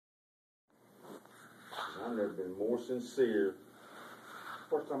I've never been more sincere.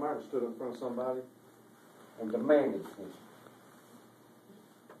 First time I ever stood in front of somebody and demanded attention.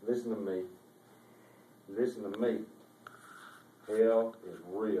 Listen to me. Listen to me. Hell is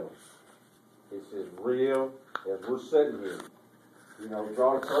real. It's as real as we're sitting here. You know,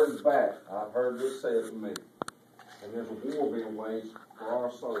 draw the curtains back. I've heard this said to me. And there's a war being waged for our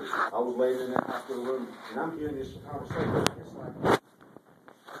souls. I was laying in that hospital room, and I'm hearing this conversation. It's like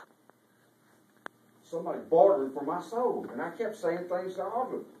somebody bartering for my soul. And I kept saying things to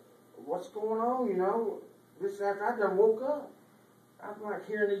Audrey. What's going on, you know? This after I done woke up. I'm like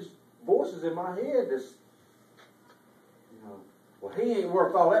hearing these voices in my head that's, you know, well, he ain't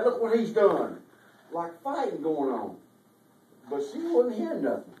worth all that. Look what he's done. Like fighting going on. But she wasn't hearing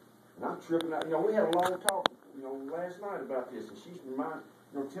nothing. And I'm tripping out. You know, we had a long talk, you know, last night about this. And she's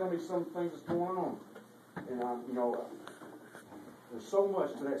telling me some things that's going on. And, you know, there's so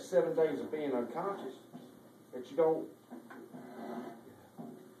much to that 7 days of being unconscious that you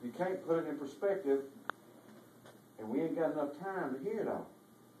can't put it in perspective. And we ain't got enough time to hear it all.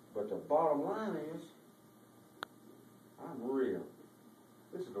 But the bottom line is, I'm real.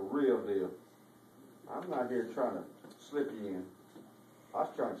 This is the real deal. I'm not here trying to slip you in. I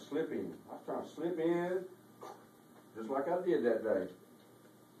was trying to slip in. I was trying to slip in just like I did that day.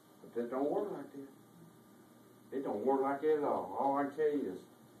 But that don't work like that. It don't work like that at all. All I can tell you is,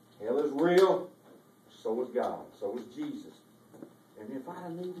 hell is real, so is God, so is Jesus. And if I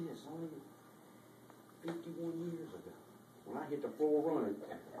knew this only 51 years ago, when I hit the floor running,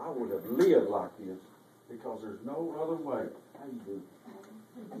 I would have lived like this because there's no other way. How you do?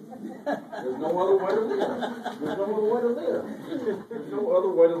 There's no other way to live. There's no other way to live. There's no other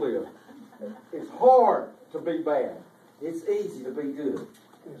way to live. It's hard to be bad. It's easy to be good.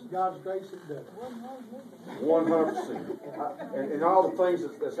 It's God's grace that does it. 100%. And all the things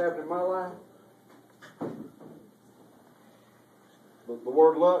that's happened in my life, the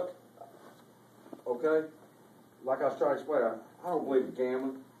word luck, okay? Like I was trying to explain, I don't believe in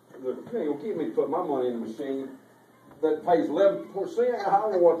gambling. Look, you ain't gonna get me to put my money in the machine that pays 11%. I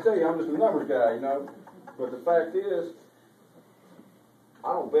don't know what to tell you. I'm just a numbers guy, you know. But the fact is,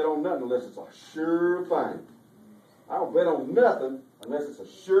 I don't bet on nothing unless it's a sure thing. I don't bet on nothing unless it's a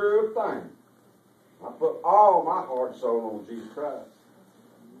sure thing. I put all my heart and soul on Jesus Christ.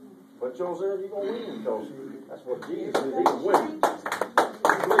 But you know what I'm saying? You're going to win because that's what Jesus is. He's a winner. I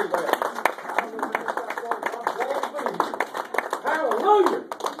believe that. Hallelujah!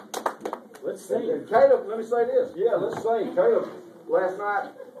 Let's sing. And Caleb, let me say this. Yeah, let's sing. Caleb, last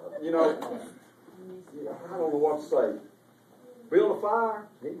night, you know, I don't know what to say. Build a fire.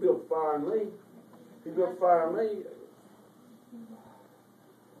 He built a fire in me. He built a fire in me.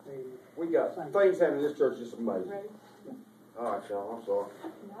 We got things happening in this church that's amazing. All right, y'all, I'm sorry.